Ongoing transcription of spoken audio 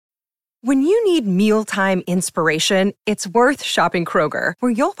When you need mealtime inspiration, it's worth shopping Kroger,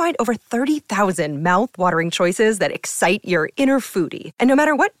 where you'll find over 30,000 mouth-watering choices that excite your inner foodie. And no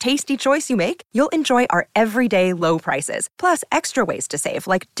matter what tasty choice you make, you'll enjoy our everyday low prices, plus extra ways to save,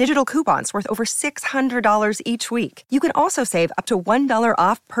 like digital coupons worth over $600 each week. You can also save up to $1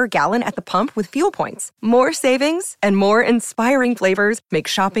 off per gallon at the pump with fuel points. More savings and more inspiring flavors make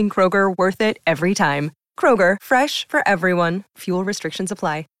shopping Kroger worth it every time. Kroger, fresh for everyone. Fuel restrictions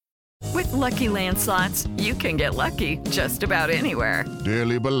apply. With Lucky Land Slots, you can get lucky just about anywhere.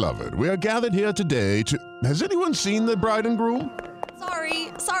 Dearly beloved, we are gathered here today to... Has anyone seen the bride and groom?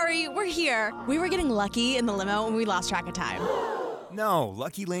 Sorry, we're here. We were getting lucky in the limo and we lost track of time. No,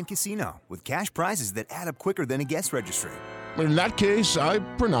 Lucky Land Casino, with cash prizes that add up quicker than a guest registry. In that case, I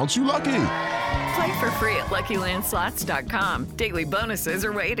pronounce you lucky. Play for free at LuckyLandSlots.com. Daily bonuses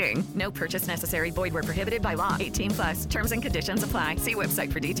are waiting. No purchase necessary. Void where prohibited by law. 18+. Terms and conditions apply. See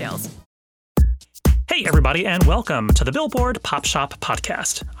website for details. Hey, everybody, and welcome to the Billboard Pop Shop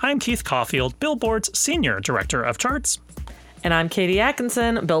Podcast. I'm Keith Caulfield, Billboard's Senior Director of Charts. And I'm Katie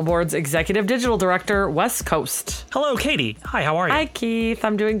Atkinson, Billboard's Executive Digital Director, West Coast. Hello, Katie. Hi, how are you? Hi, Keith.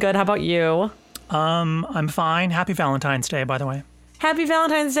 I'm doing good. How about you? I'm fine. Happy Valentine's Day, by the way. Happy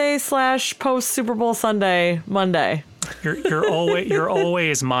Valentine's Day / post Super Bowl Sunday, Monday. You're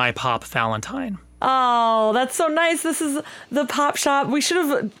always my pop Valentine. Oh, that's so nice. This is the pop shop. We should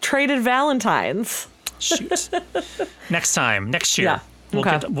have traded Valentines. Shoot. Next year.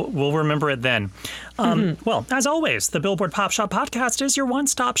 Yeah. We'll remember it then. Well, as always, the Billboard Pop Shop Podcast is your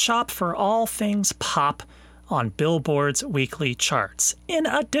one-stop shop for all things pop on Billboard's weekly charts. In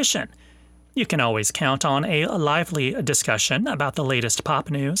addition, you can always count on a lively discussion about the latest pop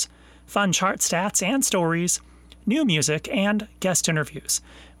news, fun chart stats and stories, new music, and guest interviews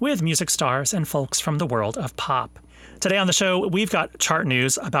with music stars and folks from the world of pop. Today on the show, we've got chart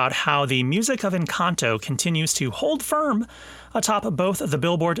news about how the music of Encanto continues to hold firm atop both the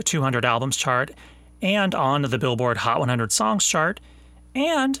Billboard 200 Albums chart and on the Billboard Hot 100 Songs chart,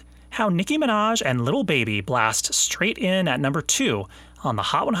 and how Nicki Minaj and Lil Baby blast straight in at number 2 on the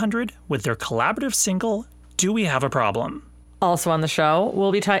Hot 100 with their collaborative single, Do We Have a Problem? Also on the show,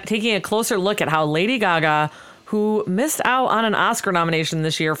 we'll be taking a closer look at how Lady Gaga, who missed out on an Oscar nomination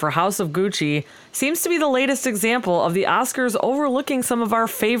this year for House of Gucci, seems to be the latest example of the Oscars overlooking some of our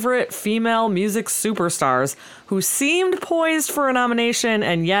favorite female music superstars who seemed poised for a nomination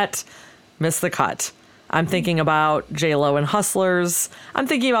and yet missed the cut. I'm thinking about J-Lo and Hustlers. I'm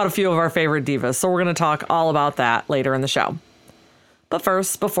thinking about a few of our favorite divas, so we're going to talk all about that later in the show. But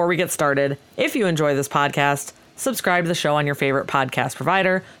first, before we get started, if you enjoy this podcast, subscribe to the show on your favorite podcast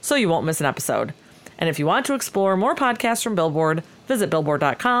provider so you won't miss an episode. And if you want to explore more podcasts from Billboard, visit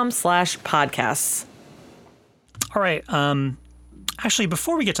billboard.com/podcasts. All right. Actually,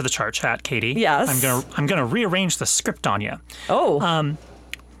 before we get to the chart chat, Katie, yes, I'm gonna rearrange the script on you. Oh.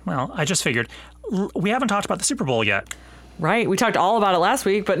 Well, I just figured we haven't talked about the Super Bowl yet. Right. We talked all about it last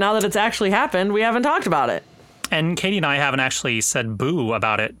week, but now that it's actually happened, we haven't talked about it. And Katie and I haven't actually said boo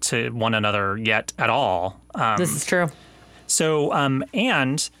about it to one another yet at all. This is true. So,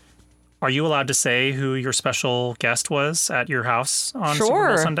 and are you allowed to say who your special guest was at your house on Super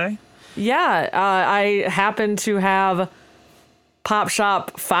Bowl Sunday? Yeah. I happen to have Pop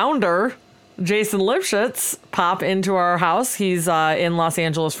Shop founder Jason Lipschitz pop into our house. He's in Los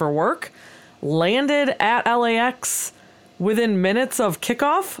Angeles for work. Landed at LAX within minutes of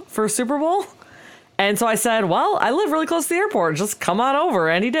kickoff for Super Bowl. And so I said, well, I live really close to the airport. Just come on over.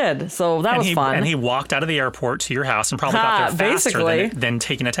 And he did. So that was fun. And he walked out of the airport to your house and probably got there faster than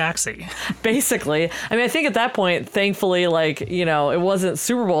taking a taxi. Basically. I mean, I think at that point, thankfully, it wasn't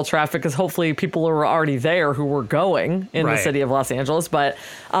Super Bowl traffic because hopefully people were already there who were going in the city of Los Angeles. But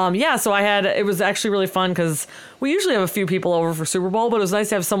so it was actually really fun because we usually have a few people over for Super Bowl, but it was nice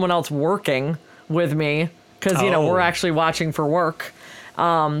to have someone else working with me because, we're actually watching for work.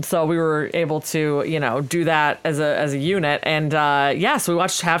 So we were able to, do that as a unit. And, so we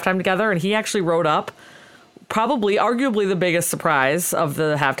watched halftime together and he actually wrote up probably arguably the biggest surprise of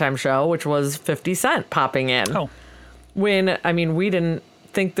the halftime show, which was 50 Cent popping in. Oh. When, we didn't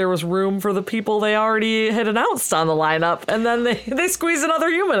think there was room for the people they already had announced on the lineup. And then they squeezed another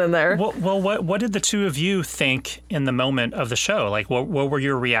human in there. Well, what did the two of you think in the moment of the show? Like, what were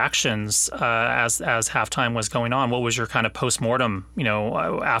your reactions as halftime was going on? What was your kind of postmortem,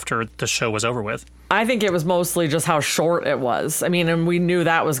 after the show was over with? I think it was mostly just how short it was. And we knew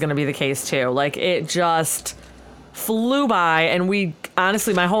that was going to be the case too. Like, it just flew by, and we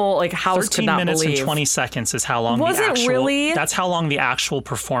honestly, my whole like house could not 13 minutes believe. and 20 seconds is how long Was the it actual. really? That's how long the actual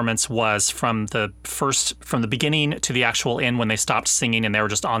performance was from the beginning to the actual end when they stopped singing and they were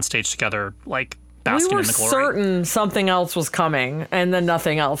just on stage together, like basking We were in the glory. certain something else was coming, and then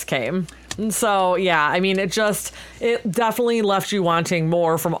nothing else came. And so, yeah, I mean, it definitely left you wanting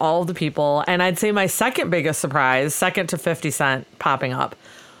more from all of the people. And I'd say my second biggest surprise, second to 50 Cent popping up,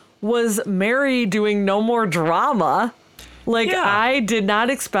 was Mary doing No More Drama. Like, Yeah. I did not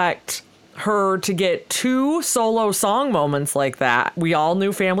expect her to get 2 solo song moments like that. We all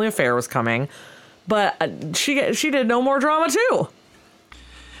knew Family Affair was coming, but she did No More Drama too.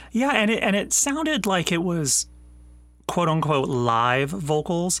 Yeah, and it sounded like it was quote unquote live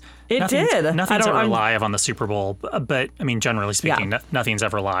vocals. It did. Nothing's ever live on the Super Bowl, but I mean, generally speaking, nothing's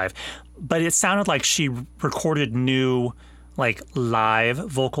ever live. But it sounded like she recorded new like live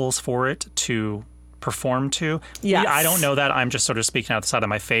vocals for it to perform to. Yes. I don't know that. I'm just sort of speaking out the side of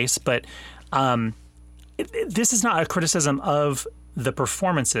my face, but this is not a criticism of the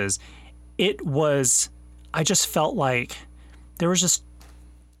performances. I just felt like there was just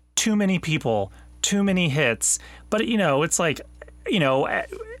too many people, too many hits. But, it's like,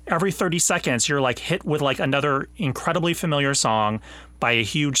 every 30 seconds you're like hit with like another incredibly familiar song by a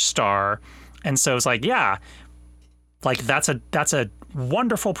huge star. And so it's like, yeah, like that's a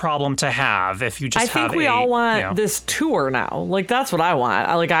wonderful problem to have if you just have I think we all want this tour now. Like, that's what I want.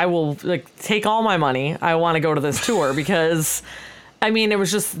 I will like take all my money. I want to go to this tour because, I mean, it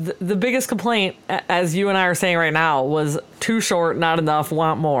was just the biggest complaint, as you and I are saying right now, was too short, not enough,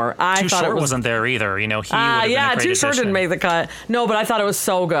 want more. Too Short wasn't there either. He would have been a great Too Short addition. didn't make the cut. No, but I thought it was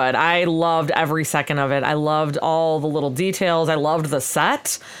so good. I loved every second of it. I loved all the little details. I loved the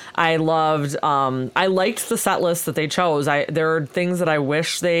set. I liked the set list that they chose. There are things that I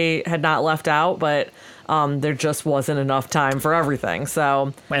wish they had not left out, but there just wasn't enough time for everything.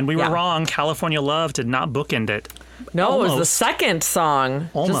 So, and we were wrong. California Love did not bookend it. No, Almost. It was the second song.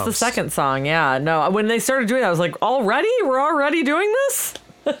 Almost. Just the second song, yeah. No, when they started doing that, I was like, already? We're already doing this?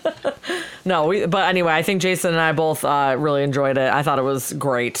 No, but anyway, I think Jason and I both really enjoyed it. I thought it was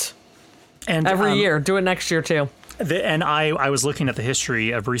great. And every year. Do it next year, too. And I was looking at the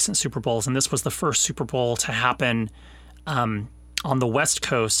history of recent Super Bowls, and this was the first Super Bowl to happen on the West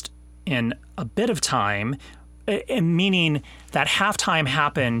Coast in a bit of time, meaning that halftime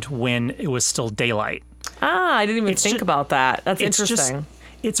happened when it was still daylight. I didn't even think about that. That's interesting.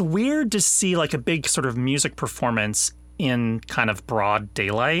 It's weird to see like a big sort of music performance in kind of broad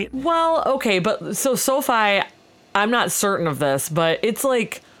daylight. Well, okay, but so SoFi, I'm not certain of this, but it's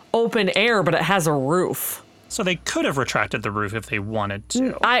like open air, but it has a roof. So they could have retracted the roof if they wanted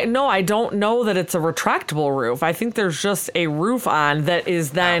to. I don't know that it's a retractable roof. I think there's just a roof on that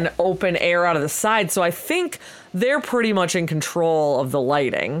is then open air out of the side. So I think they're pretty much in control of the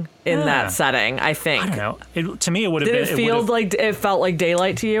lighting in that setting, I think. I don't know. To me, it would have been... Did it feel like it felt like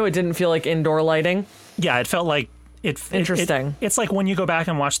daylight to you? It didn't feel like indoor lighting? Yeah, it felt like... Interesting. It's like when you go back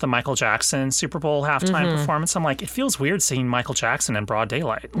and watch the Michael Jackson Super Bowl halftime performance, I'm like, it feels weird seeing Michael Jackson in broad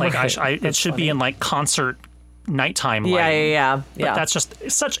daylight. Like, Right. it should be in like concert nighttime lighting. Yeah. But that's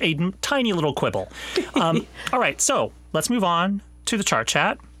just such a tiny little quibble. All right, so let's move on to the chart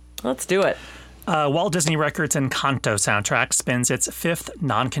chat. Let's do it. Walt Disney Records' Encanto soundtrack spends its 5th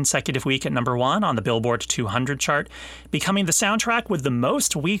non-consecutive week at number 1 on the Billboard 200 chart, becoming the soundtrack with the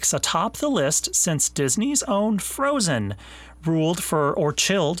most weeks atop the list since Disney's own Frozen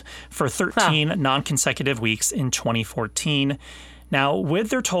chilled for 13 non-consecutive weeks in 2014. Now, with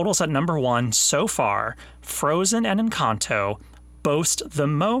their totals at number 1 so far, Frozen and Encanto boast the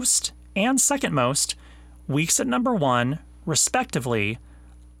most and second most weeks at number 1, respectively,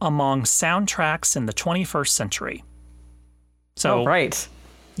 among soundtracks in the 21st century. So, right.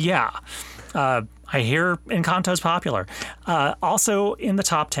 Yeah. I hear Encanto's popular. Also in the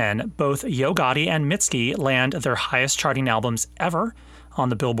top 10, both Yo Gotti and Mitski land their highest charting albums ever on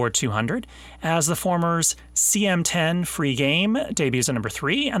the Billboard 200, as the former's CM10 Free Game debuts at number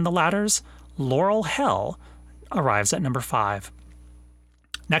 3, and the latter's Laurel Hell arrives at number 5.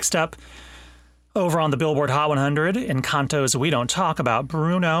 Next up, over on the Billboard Hot 100, Encanto's We Don't Talk About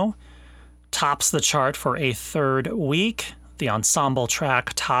Bruno tops the chart for a third week. The ensemble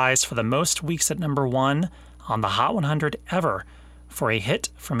track ties for the most weeks at number 1 on the Hot 100 ever for a hit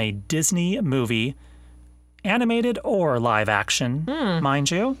from a Disney movie, animated or live action,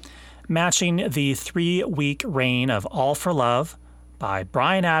 mind you, matching the 3-week reign of All for Love by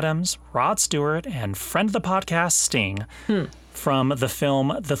Bryan Adams, Rod Stewart, and friend of the podcast, Sting, from the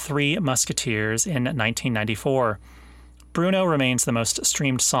film The Three Musketeers in 1994. Bruno remains the most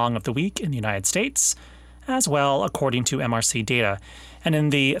streamed song of the week in the United States, as well, according to MRC data. And in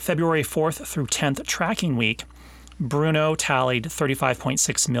the February 4th through 10th tracking week, Bruno tallied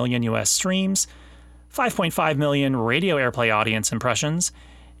 35.6 million U.S. streams, 5.5 million radio airplay audience impressions,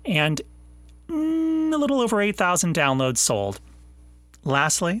 and a little over 8,000 downloads sold.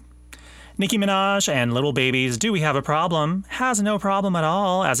 Lastly, Nicki Minaj and Lil Baby's Do We Have a Problem has no problem at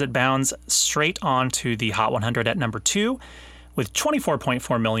all, as it bounds straight onto the Hot 100 at number 2 with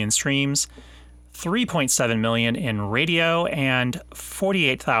 24.4 million streams, 3.7 million in radio, and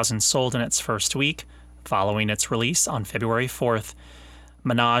 48,000 sold in its first week following its release on February 4th.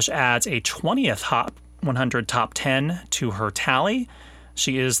 Minaj adds a 20th Hot 100 Top 10 to her tally.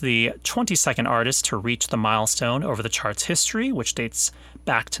 She is the 22nd artist to reach the milestone over the chart's history, which dates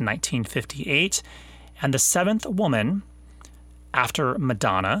back to 1958, and the 7th woman after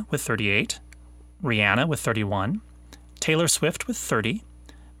Madonna with 38, Rihanna with 31, Taylor Swift with 30,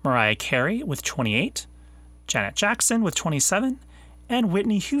 Mariah Carey with 28, Janet Jackson with 27, and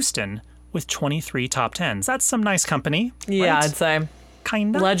Whitney Houston with 23 top 10s. That's some nice company. Yeah, right? I'd say.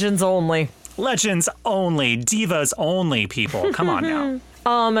 Kinda. Legends only. Legends only. Divas only, people. Come on now.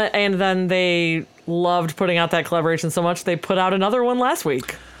 And then they loved putting out that collaboration so much, they put out another one last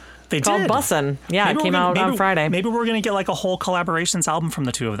week. They called did. Bussin'. Yeah, it came out on Friday. Maybe we're going to get like a whole collaborations album from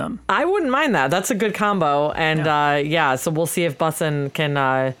the two of them. I wouldn't mind that. That's a good combo. And so we'll see if Bussin'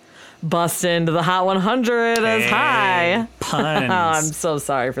 can bust into the Hot 100 as high. Puns. I'm so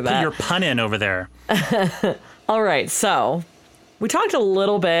sorry for that. Put your pun in over there. All right, so we talked a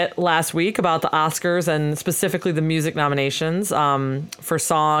little bit last week about the Oscars and specifically the music nominations for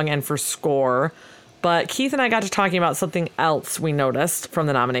song and for score. But Keith and I got to talking about something else we noticed from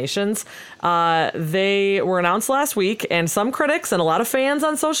the nominations. They were announced last week, and some critics and a lot of fans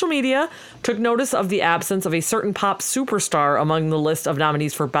on social media took notice of the absence of a certain pop superstar among the list of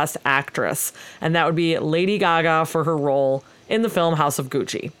nominees for Best Actress. And that would be Lady Gaga for her role in the film House of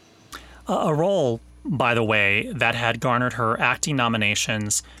Gucci. A role, by the way, that had garnered her acting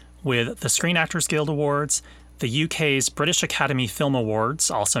nominations with the Screen Actors Guild Awards, the UK's British Academy Film Awards,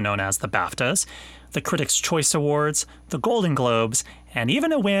 also known as the BAFTAs, the Critics' Choice Awards, the Golden Globes, and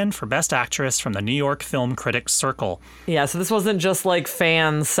even a win for Best Actress from the New York Film Critics Circle. Yeah, so this wasn't just like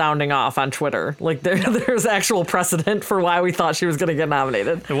fans sounding off on Twitter. Like there's actual precedent for why we thought she was going to get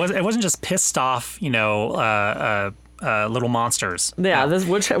nominated. It wasn't just pissed off, little monsters. Yeah, this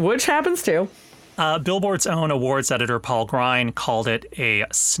which happens too. Billboard's own awards editor Paul Grein called it a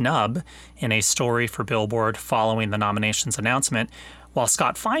snub in a story for Billboard following the nominations announcement, while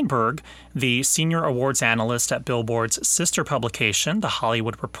Scott Feinberg, the senior awards analyst at Billboard's sister publication, The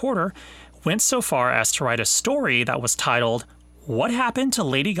Hollywood Reporter, went so far as to write a story that was titled, "What Happened to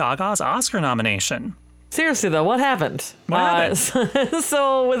Lady Gaga's Oscar Nomination?" Seriously, though, what happened? What happened?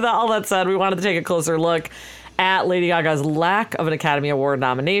 So with all that said, we wanted to take a closer look at Lady Gaga's lack of an Academy Award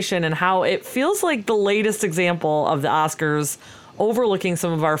nomination and how it feels like the latest example of the Oscars overlooking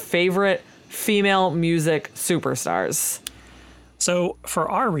some of our favorite female music superstars. So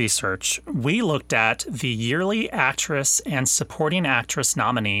for our research, we looked at the yearly actress and supporting actress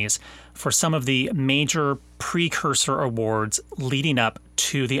nominees for some of the major precursor awards leading up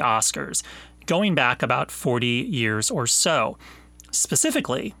to the Oscars, going back about 40 years or so.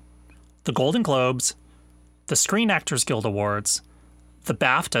 Specifically, the Golden Globes, the Screen Actors Guild Awards, the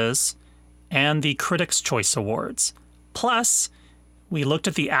BAFTAs, and the Critics' Choice Awards. Plus, we looked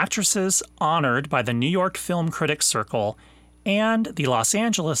at the actresses honored by the New York Film Critics Circle and the Los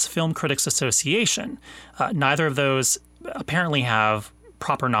Angeles Film Critics Association. Neither of those apparently have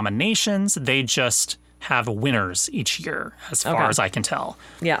proper nominations. They just have winners each year, as far as I can tell.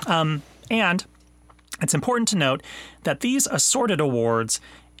 Yeah. And it's important to note that these assorted awards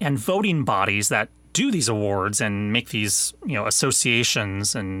and voting bodies that do these awards and make these,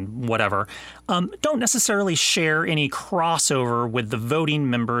 associations and whatever, don't necessarily share any crossover with the voting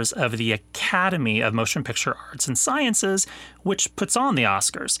members of the Academy of Motion Picture Arts and Sciences, which puts on the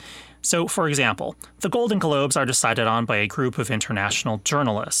Oscars. So, for example, the Golden Globes are decided on by a group of international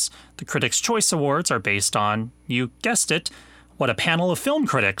journalists. The Critics' Choice Awards are based on, you guessed it, what a panel of film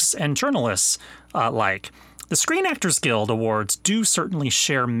critics and journalists like. The Screen Actors Guild Awards do certainly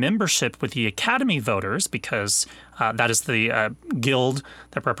share membership with the Academy voters because that is the guild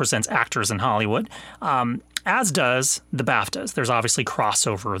that represents actors in Hollywood, as does the BAFTAs. There's obviously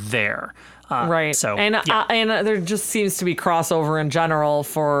crossover there. Right. So, and there just seems to be crossover in general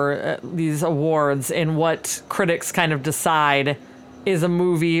for these awards in what critics kind of decide is a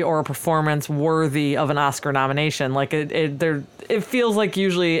movie or a performance worthy of an Oscar nomination. Like it feels like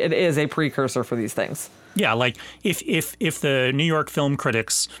usually it is a precursor for these things. Yeah, like if the New York Film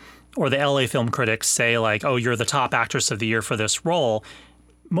Critics or the LA film critics say like, oh, you're the top actress of the year for this role,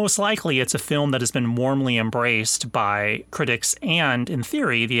 most likely it's a film that has been warmly embraced by critics and, in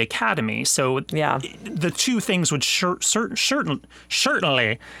theory, the Academy. So the two things would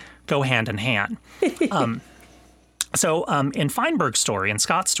certainly go hand in hand. So in Feinberg's story, in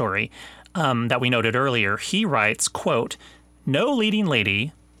Scott's story that we noted earlier, he writes, quote, no leading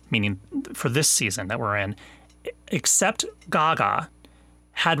lady, meaning for this season that we're in, except Gaga,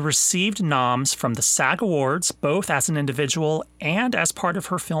 had received noms from the SAG Awards, both as an individual and as part of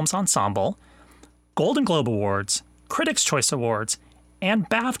her film's ensemble, Golden Globe Awards, Critics' Choice Awards, and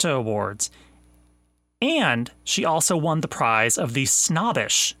BAFTA Awards. And she also won the prize of the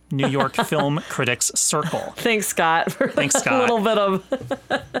snobbish New York Film Critics Circle. Thanks, Scott, for Thanks, Scott. a little bit of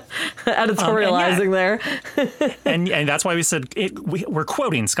editorializing there. and that's why we said we're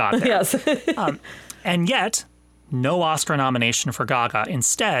quoting Scott there. Yes. And yet, no Oscar nomination for Gaga.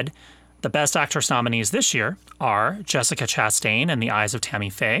 Instead, the Best Actress nominees this year are Jessica Chastain in The Eyes of Tammy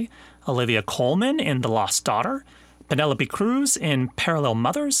Faye, Olivia Colman in The Lost Daughter, Penelope Cruz in Parallel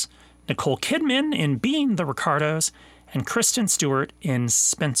Mothers, Nicole Kidman in Being the Ricardos, and Kristen Stewart in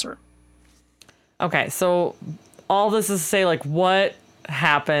Spencer. Okay, so all this is to say, like, what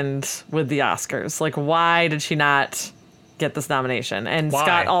happened with the Oscars? Like, why did she not get this nomination? And Why?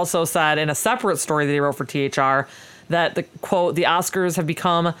 Scott also said in a separate story that he wrote for THR that, the quote, the Oscars have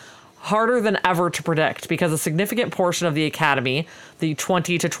become harder than ever to predict because a significant portion of the Academy, the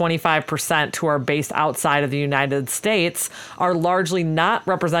 20 to 25% who are based outside of the United States, are largely not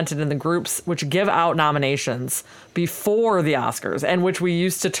represented in the groups which give out nominations before the Oscars and which we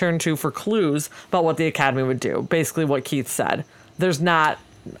used to turn to for clues about what the Academy would do. Basically what Keith said. There's not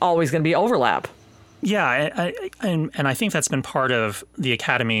always going to be overlap. Yeah, and I think that's been part of the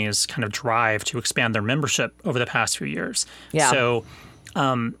Academy's kind of drive to expand their membership over the past few years. Yeah. So,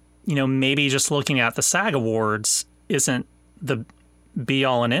 maybe just looking at the SAG Awards isn't the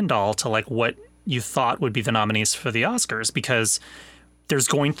be-all and end-all to like what you thought would be the nominees for the Oscars, because there's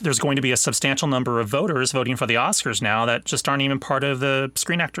going to be a substantial number of voters voting for the Oscars now that just aren't even part of the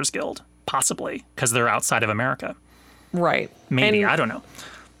Screen Actors Guild, possibly because they're outside of America. Right. Maybe, And I don't know.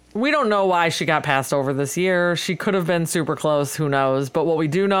 we don't know why she got passed over this year. She could have been super close, who knows? But what we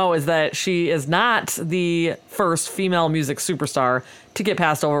do know is that she is not the first female music superstar to get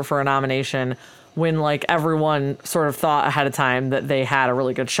passed over for a nomination when like everyone sort of thought ahead of time that they had a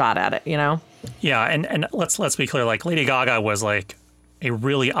really good shot at it, you know? Yeah, and let's be clear, like Lady Gaga was like a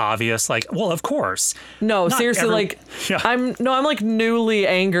really obvious, like, well, of course. No, Not seriously, yeah. I'm like newly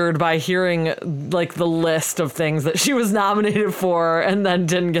angered by hearing like the list of things that she was nominated for and then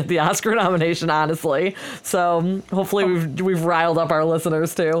didn't get the Oscar nomination, honestly. So hopefully we've riled up our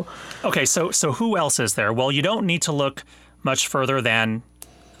listeners too. Okay, so who else is there? Well, you don't need to look much further than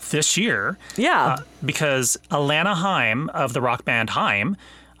this year. Yeah. Because Alana Haim of the rock band Haim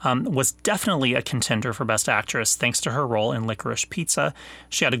was definitely a contender for Best Actress thanks to her role in Licorice Pizza.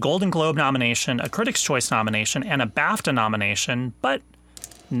 She had a Golden Globe nomination, a Critics' Choice nomination, and a BAFTA nomination, but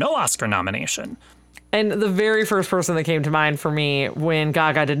no Oscar nomination. And the very first person that came to mind for me when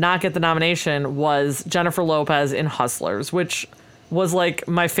Gaga did not get the nomination was Jennifer Lopez in Hustlers, which was like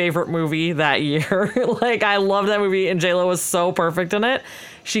my favorite movie that year. Like, I love that movie, and J-Lo was so perfect in it.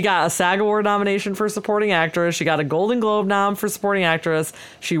 She got a SAG Award nomination for Supporting Actress. She got a Golden Globe nom for Supporting Actress.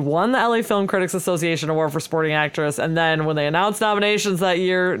 She won the LA Film Critics Association Award for Supporting Actress. And then when they announced nominations that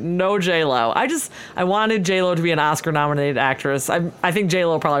year, no J-Lo. I wanted J-Lo to be an Oscar-nominated actress. I think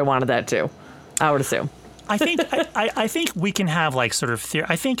J-Lo probably wanted that too, I would assume. I think we can have like sort of theory.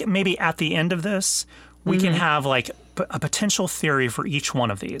 I think maybe at the end of this, we can have like a potential theory for each one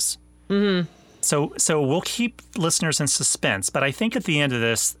of these. Mm-hmm. So we'll keep listeners in suspense, but I think at the end of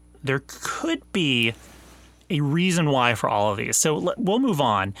this, there could be a reason why for all of these. So we'll move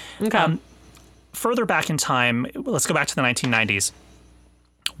on. Okay. Further back in time, let's go back to the 1990s.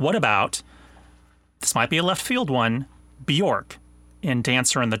 What about, this might be a left field one, Bjork in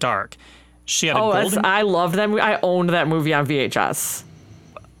Dancer in the Dark. She had a golden... I loved that movie. I owned that movie on VHS.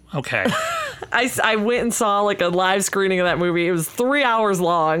 Okay. I went and saw like a live screening of that movie. It was 3 hours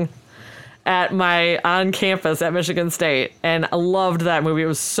long on campus at Michigan State, and I loved that movie. It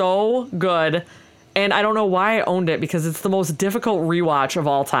was so good, and I don't know why I owned it because it's the most difficult rewatch of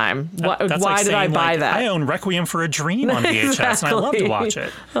all time. Why did I buy that? I own Requiem for a Dream on VHS, exactly. And I love to watch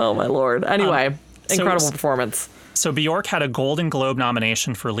it. Oh my Lord. Anyway, incredible performance. So Bjork had a Golden Globe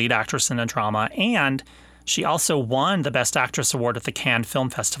nomination for lead actress in a drama, and she also won the Best Actress award at the Cannes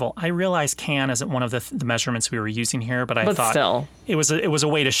Film Festival. I realize Cannes isn't one of the measurements we were using here, but I thought it was a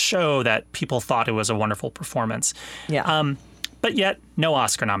way to show that people thought it was a wonderful performance. Yeah. but yet no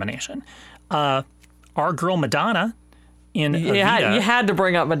Oscar nomination. Our girl Madonna in Evita. You had to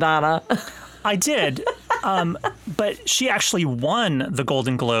bring up Madonna. I did. But she actually won the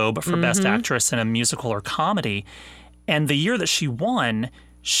Golden Globe for Best Actress in a Musical or Comedy. And the year that she won,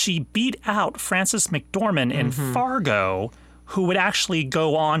 she beat out Frances McDormand in Fargo, who would actually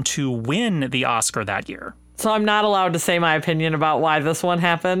go on to win the Oscar that year. So I'm not allowed to say my opinion about why this one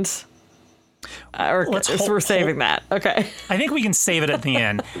happened? We're saving that. Okay. I think we can save it at the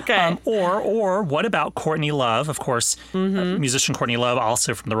end. Okay. Or what about Courtney Love, of course, musician Courtney Love,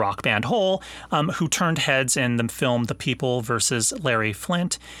 also from the rock band Hole, who turned heads in the film The People versus Larry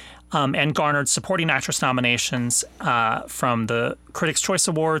Flint, and garnered supporting actress nominations from the Critics' Choice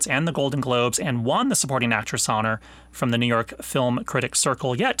Awards and the Golden Globes, and won the supporting actress honor from the New York Film Critics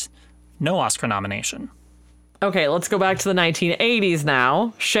Circle, yet no Oscar nomination. Okay, let's go back to the 1980s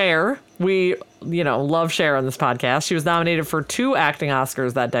now. Cher, we, love Cher on this podcast. She was nominated for 2 acting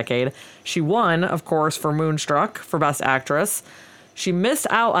Oscars that decade. She won, of course, for Moonstruck for Best Actress. She missed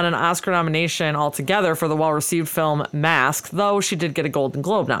out on an Oscar nomination altogether for the well-received film Mask, though she did get a Golden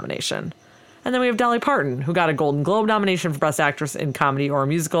Globe nomination. And then we have Dolly Parton, who got a Golden Globe nomination for Best Actress in Comedy or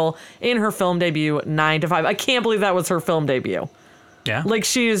Musical in her film debut, 9 to 5. I can't believe that was her film debut. Yeah. Like,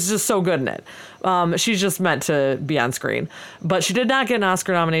 she is just so good in it. She's just meant to be on screen. But she did not get an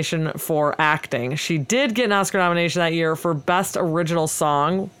Oscar nomination for acting. She did get an Oscar nomination that year for Best Original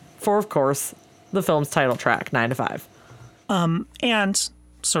Song for, of course, the film's title track, 9 to 5. And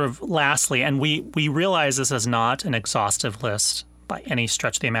sort of lastly, and we realize this is not an exhaustive list by any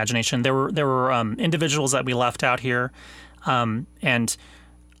stretch of the imagination. There were individuals that we left out here, but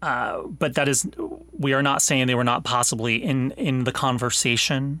that is, we are not saying they were not possibly in the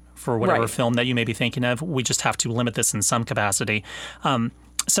conversation for whatever film that you may be thinking of. We just have to limit this in some capacity.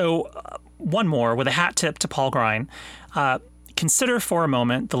 So one more with a hat tip to Paul Grein. Consider for a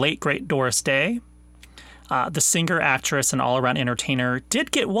moment the late, great Doris Day. The singer, actress, and all-around entertainer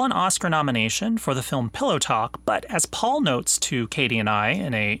did get one Oscar nomination for the film Pillow Talk, but as Paul notes to Katie and I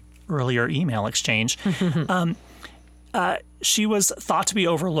in a earlier email exchange, she was thought to be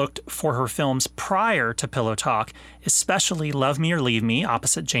overlooked for her films prior to Pillow Talk, especially Love Me or Leave Me,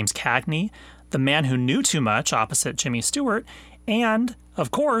 opposite James Cagney, The Man Who Knew Too Much, opposite Jimmy Stewart, and,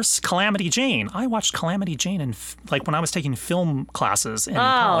 of course, Calamity Jane. I watched Calamity Jane when I was taking film classes in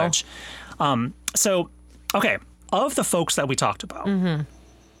college. Okay, of the folks that we talked about,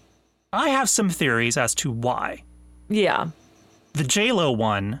 I have some theories as to why. Yeah. The J-Lo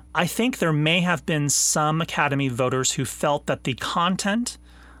one, I think there may have been some Academy voters who felt that the content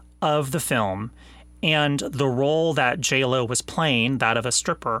of the film and the role that J-Lo was playing, that of a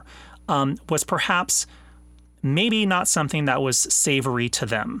stripper, was perhaps maybe not something that was savory to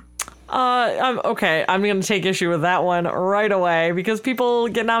them. I'm going to take issue with that one right away because people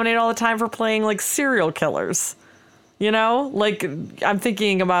get nominated all the time for playing like serial killers. Like I'm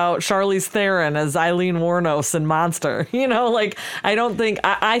thinking about Charlize Theron as Eileen Wuornos in Monster.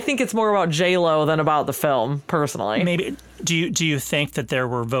 I think it's more about J-Lo than about the film, personally. Maybe. Do you think that there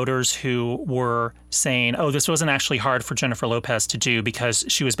were voters who were saying, oh, this wasn't actually hard for Jennifer Lopez to do because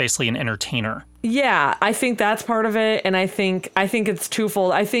she was basically an entertainer? Yeah, I think that's part of it, and I think it's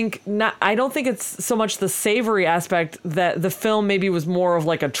twofold. I don't think it's so much the savory aspect that the film maybe was more of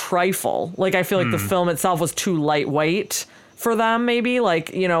like a trifle. Like I feel like the film itself was too lightweight for them. Maybe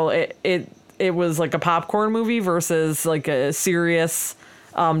it was like a popcorn movie versus like a serious,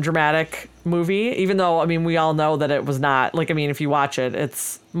 dramatic movie, even though we all know that it was not. If you watch it,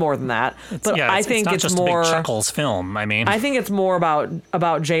 it's more than that. I think it's not it's just more a big Chuckles film. I think it's more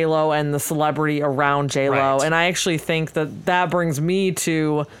about J-Lo and the celebrity around J-Lo, right. And I actually think that brings me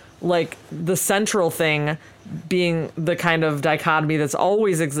to like the central thing being the kind of dichotomy that's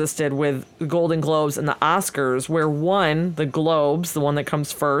always existed with the Golden Globes and the Oscars, where the Globes, the one that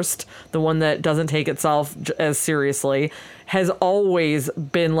comes first, the one that doesn't take itself as seriously, has always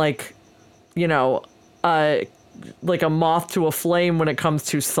been like a moth to a flame when it comes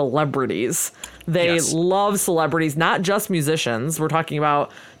to celebrities. They love celebrities, not just musicians. We're talking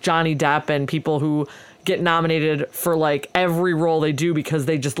about Johnny Depp and people who get nominated for like every role they do because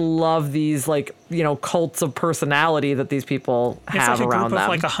they just love these cults of personality that these people have around them. It's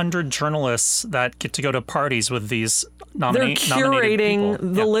like a group of 100 journalists that get to go to parties with these They're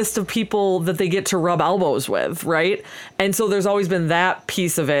curating the list of people that they get to rub elbows with, right? And so there's always been that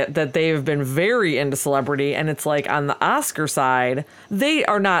piece of it that they've been very into celebrity. And it's like on the Oscar side, they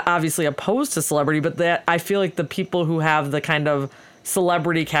are not obviously opposed to celebrity, but that I feel like the people who have the kind of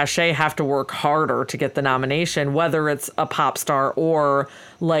celebrity cachet have to work harder to get the nomination, whether it's a pop star or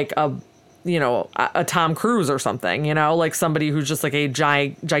like a a Tom Cruise or something, like somebody who's just like a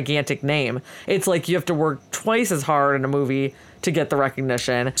gigantic name. It's like you have to work twice as hard in a movie to get the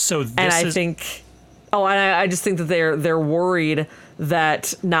recognition. So and I just think that they're worried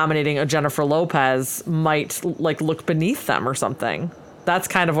that nominating a Jennifer Lopez might like look beneath them or something. That's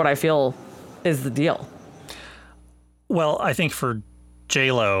kind of what I feel is the deal. Well, I think for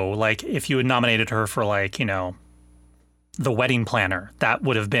J-Lo, like if you had nominated her for like, The Wedding Planner, that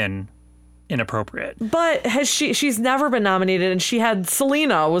would have been inappropriate. But she's never been nominated, and she had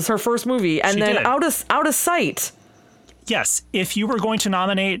Selena was her first movie, and then out of sight. Yes, if you were going to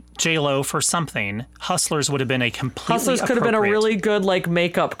nominate J-Lo for something, Hustlers would have been a completely Hustlers could have been a really good like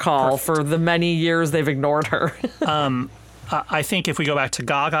makeup call for the many years they've ignored her. I think if we go back to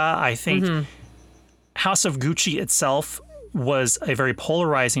Gaga, I think House of Gucci itself was a very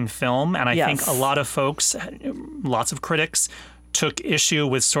polarizing film, and I think a lot of folks, lots of critics, took issue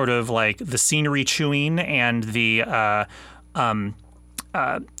with sort of like the scenery chewing and the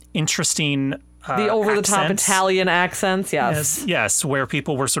interesting the over-the-top Italian accents, yes, where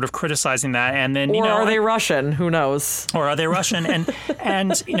people were sort of criticizing that, and then are they Russian? Who knows? Or are they Russian?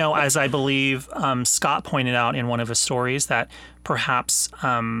 And as I believe Scott pointed out in one of his stories, that perhaps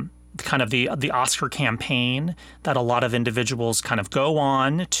kind of the Oscar campaign that a lot of individuals kind of go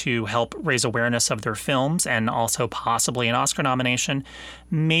on to help raise awareness of their films and also possibly an Oscar nomination,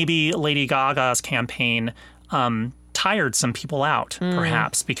 maybe Lady Gaga's campaign tired some people out,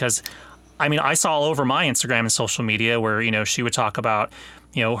 perhaps, because I mean, I saw all over my Instagram and social media where, she would talk about,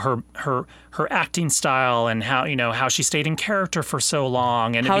 her acting style and how she stayed in character for so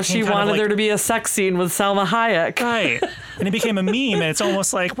long. And how she wanted there to be a sex scene with Salma Hayek. Right. And it became a meme. And it's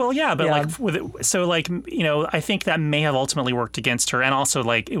almost like, well, yeah, but like, I think that may have ultimately worked against her. And also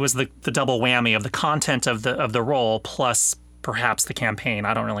like, it was the double whammy of the content of the role plus perhaps the campaign.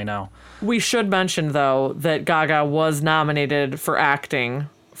 I don't really know. We should mention, though, that Gaga was nominated for acting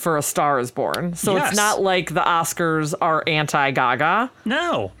for A Star Is Born. So it's not like the Oscars are anti-Gaga.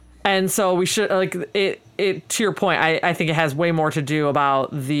 No. And so we should, like, it to your point, I think it has way more to do about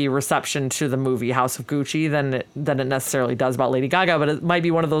the reception to the movie House of Gucci than it necessarily does about Lady Gaga. But it might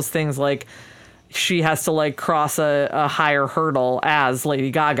be one of those things like she has to, like, cross a higher hurdle as Lady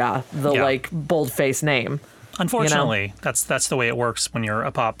Gaga, like, bold-faced name. Unfortunately, that's the way it works when you're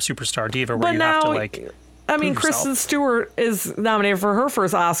a pop superstar diva, where have to, like... I mean, Kristen Stewart is nominated for her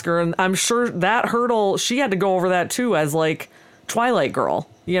first Oscar, and I'm sure that hurdle, she had to go over that too as like Twilight Girl,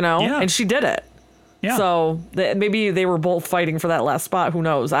 and she did it. Yeah. So maybe they were both fighting for that last spot. Who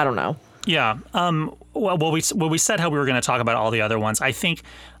knows? I don't know. Yeah. Well, we said how we were going to talk about all the other ones. I think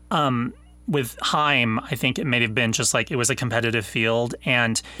with Haim, I think it may have been just like it was a competitive field,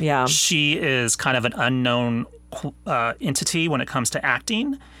 and she is kind of an unknown entity when it comes to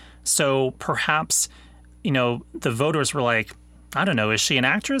acting. So perhaps, the voters were like, I don't know, is she an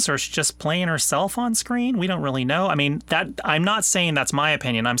actress or is she just playing herself on screen? We don't really know. I mean, I'm not saying that's my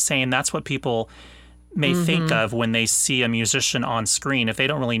opinion. I'm saying that's what people may think of when they see a musician on screen. If they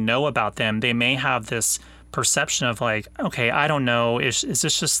don't really know about them, they may have this perception of like, okay, I don't know. Is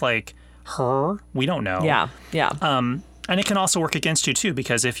this just like her? We don't know. Yeah. And it can also work against you, too,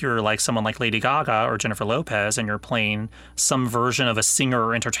 because if you're like someone like Lady Gaga or Jennifer Lopez and you're playing some version of a singer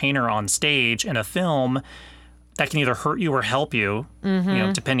or entertainer on stage in a film, that can either hurt you or help you,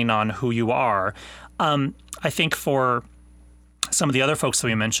 depending on who you are. I think for some of the other folks that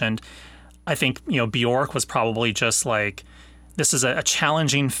we mentioned, I think, Bjork was probably just like, this is a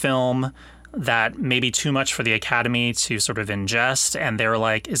challenging film that may be too much for the Academy to sort of ingest, and they're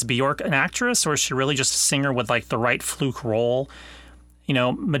like, is Bjork an actress or is she really just a singer with like the right fluke role?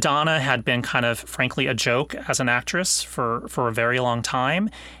 Madonna had been kind of, frankly, a joke as an actress for a very long time,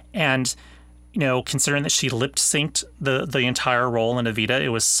 and considering that she lip-synced the entire role in Evita, it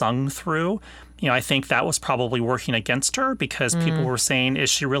was sung through. I think that was probably working against her because people were saying,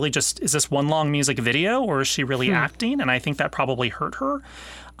 is this one long music video or is she really acting? And I think that probably hurt her.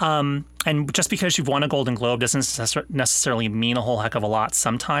 And just because you've won a Golden Globe doesn't necessarily mean a whole heck of a lot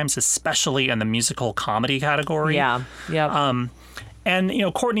sometimes, especially in the musical comedy category. Yeah.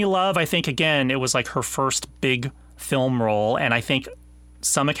 And, Courtney Love, I think, again, it was like her first big film role. And I think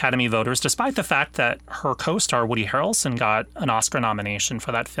some Academy voters, despite the fact that her co-star Woody Harrelson got an Oscar nomination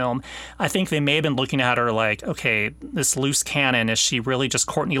for that film, I think they may have been looking at her like, okay, this loose cannon, is she really just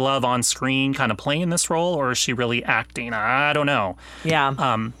Courtney Love on screen kind of playing this role, or is she really acting? I don't know.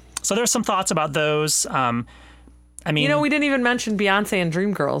 Yeah. So there's some thoughts about those. I mean, we didn't even mention Beyonce and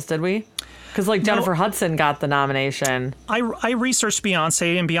Dreamgirls, did we? Because like Jennifer Hudson got the nomination. I researched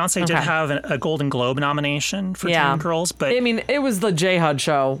Beyonce, and Beyonce did have a Golden Globe nomination for Dreamgirls, but I mean, it was the J Hud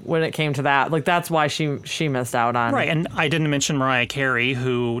show when it came to that. Like that's why she missed out on. Right, and I didn't mention Mariah Carey,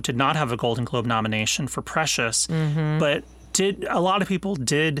 who did not have a Golden Globe nomination for Precious, but a lot of people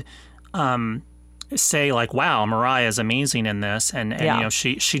did say like, wow, Mariah is amazing in this, and you know,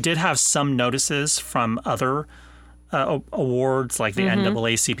 she did have some notices from other awards like the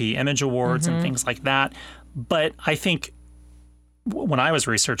NAACP Image Awards and things like that. But I think when I was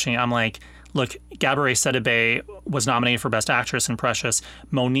researching, I'm like, look, Gabourey Sidibe was nominated for Best Actress in Precious.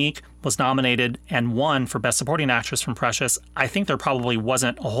 Monique was nominated and won for Best Supporting Actress from Precious. I think there probably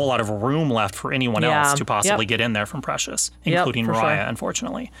wasn't a whole lot of room left for anyone else to possibly get in there from Precious, including Mariah,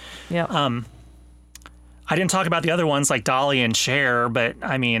 unfortunately. Yeah. I didn't talk about the other ones like Dolly and Cher, but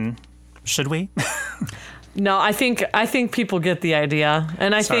I mean, should we? No, I think people get the idea,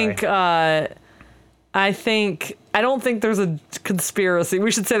 and I don't think there's a conspiracy.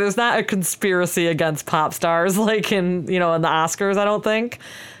 We should say there's not a conspiracy against pop stars like in the Oscars. I don't think.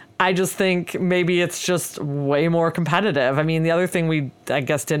 I just think maybe it's just way more competitive. I mean, the other thing we I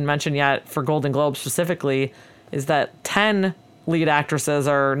guess didn't mention yet for Golden Globe specifically is that 10 lead actresses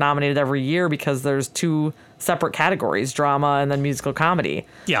are nominated every year because there's 2 separate categories, drama and then musical comedy.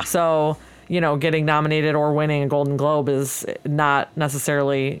 Yeah. So getting nominated or winning a Golden Globe is not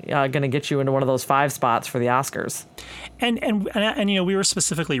necessarily going to get you into one of those 5 spots for the Oscars. And we were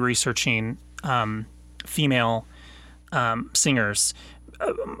specifically researching female singers,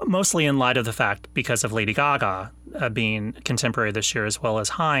 mostly in light of the fact because of Lady Gaga being contemporary this year, as well as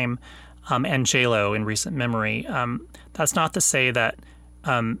Haim and J-Lo in recent memory. That's not to say that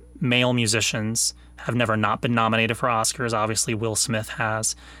male musicians have never not been nominated for Oscars. Obviously, Will Smith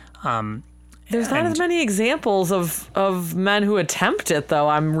has. There's not as many examples of men who attempt it, though.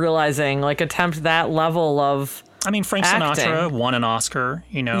 I'm realizing, attempt that level of I mean, Frank acting. Sinatra won an Oscar,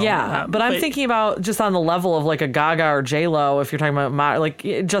 Yeah, but I'm thinking about just on the level of a Gaga or J-Lo, if you're talking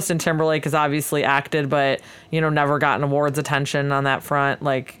about Justin Timberlake has obviously acted, but, never gotten awards attention on that front.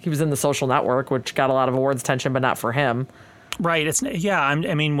 He was in The Social Network, which got a lot of awards attention, but not for him. Right.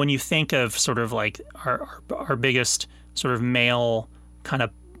 I mean, when you think of sort of our biggest sort of male kind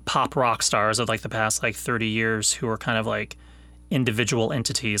of pop rock stars of the past 30 years who are kind of individual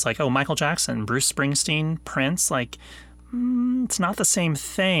entities, Michael Jackson, Bruce Springsteen, Prince, it's not the same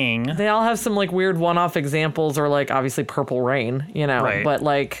thing. They all have some weird one-off examples, or obviously Purple Rain, right. But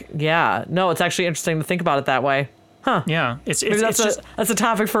no, it's actually interesting to think about it that way. Huh. Yeah. That's a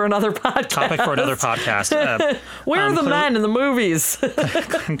topic for another podcast. Where are the men in the movies?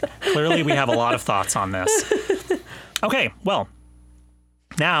 Clearly we have a lot of thoughts on this. Okay, well,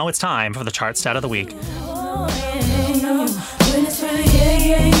 now it's time for the chart stat of the week.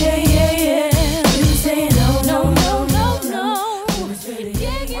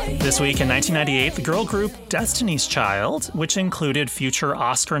 This week in 1998, the girl group Destiny's Child, which included future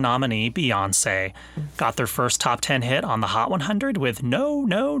Oscar nominee Beyoncé, got their first top 10 hit on the Hot 100 with No,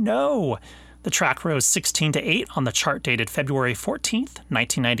 No, No. The track rose 16 to 8 on the chart dated February 14th,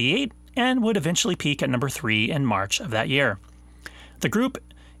 1998, and would eventually peak at number 3 in March of that year. The group,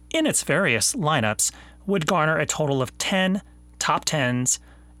 in its various lineups, would garner a total of 10 top 10s,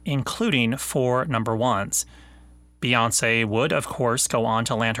 including 4 number 1s. Beyoncé would, of course, go on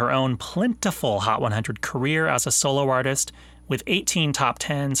to land her own plentiful Hot 100 career as a solo artist, with 18 top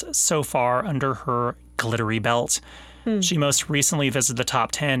 10s so far under her glittery belt. She most recently visited the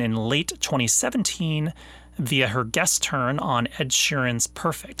top 10 in late 2017 via her guest turn on Ed Sheeran's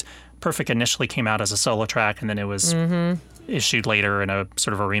Perfect. Perfect initially came out as a solo track, and then it was issued later in a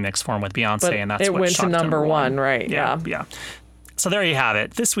sort of a remix form with Beyoncé, and that's it what went to number one, right? Yeah. So there you have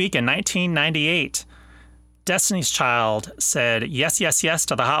it. This week in 1998, Destiny's Child said yes, yes, yes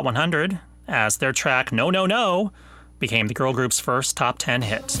to the Hot 100 as their track No, No, No became the girl group's first top 10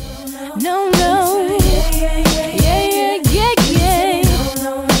 hit. No, no, yeah, yeah, yeah, yeah, yeah.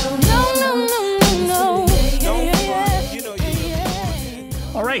 No, no, no, no.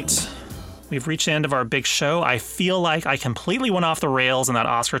 All right. We've reached the end of our big show. I feel like I completely went off the rails in that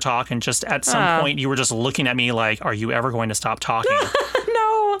Oscar talk, and just at some point you were just looking at me like, are you ever going to stop talking?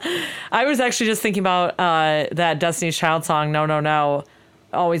 No. I was actually just thinking about that Destiny's Child song, No, No, No.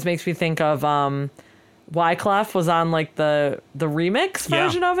 Always makes me think of Wyclef was on the remix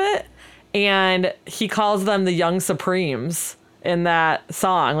version of it, and he calls them the Young Supremes in that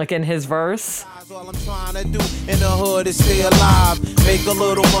song, in his verse. All I'm trying to do in the hood is stay alive, make a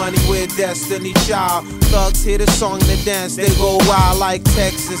little money with Destiny Child. Thugs hear the song and dance, they go wild like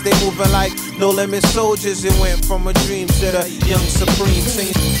Texas. They moving like No Limit soldiers. It went from a dream to the Young Supreme.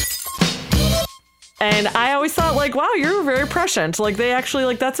 And I always thought, like, wow, you're very prescient. Like, they actually,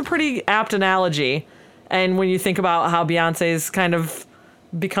 like, that's a pretty apt analogy. And when you think about how Beyonce's kind of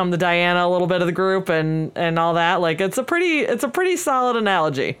become the Diana a little bit of the group and all that, like, it's a pretty solid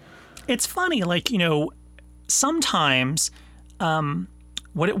analogy. It's funny, like, sometimes,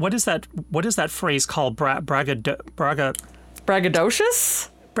 what is that phrase called? Braggadocious?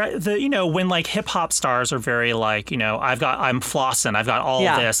 When like hip hop stars are very like, I'm flossing, I've got all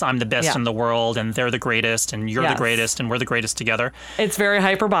this, I'm the best in the world, and they're the greatest, and you're the greatest, and we're the greatest together. It's very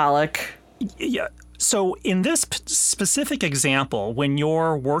hyperbolic. Yeah. So in this specific example, when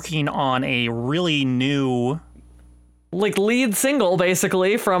you're working on a really new, like, lead single,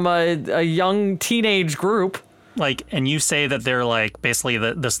 basically, from a young teenage group, like, and you say that they're like basically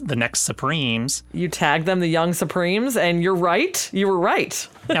the next Supremes. You tag them the Young Supremes, and you're right. You were right.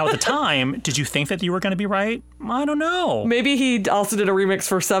 Now, at the time, did you think that you were going to be right? I don't know. Maybe he also did a remix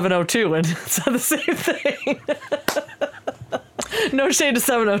for 702 and said the same thing. No shade to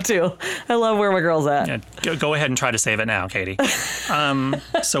 702. I love Where My Girl's At. Yeah, go ahead and try to save it now, Katie.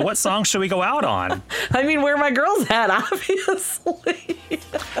 So what song should we go out on? I mean, Where My Girl's At, obviously.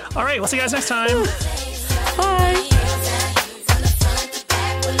 All right, we'll see you guys next time. Bye.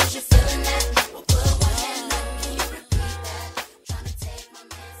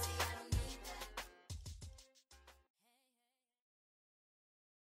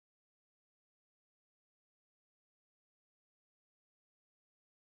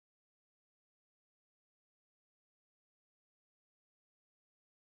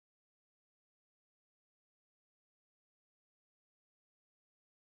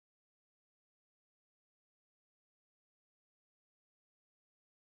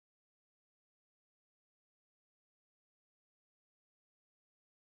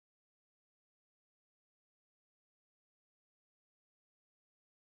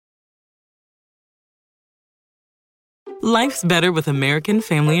 Life's better with American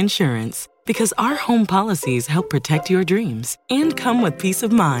Family Insurance because our home policies help protect your dreams and come with peace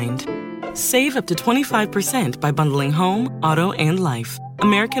of mind. Save up to 25% by bundling home, auto, and life.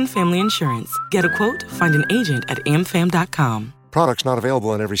 American Family Insurance. Get a quote, find an agent at amfam.com. Products not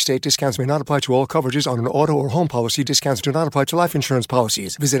available in every state. Discounts may not apply to all coverages on an auto or home policy. Discounts do not apply to life insurance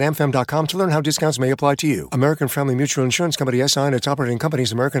policies. Visit amfam.com to learn how discounts may apply to you. American Family Mutual Insurance Company, SI, and its operating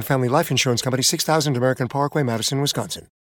companies, American Family Life Insurance Company, 6000 American Parkway, Madison, Wisconsin.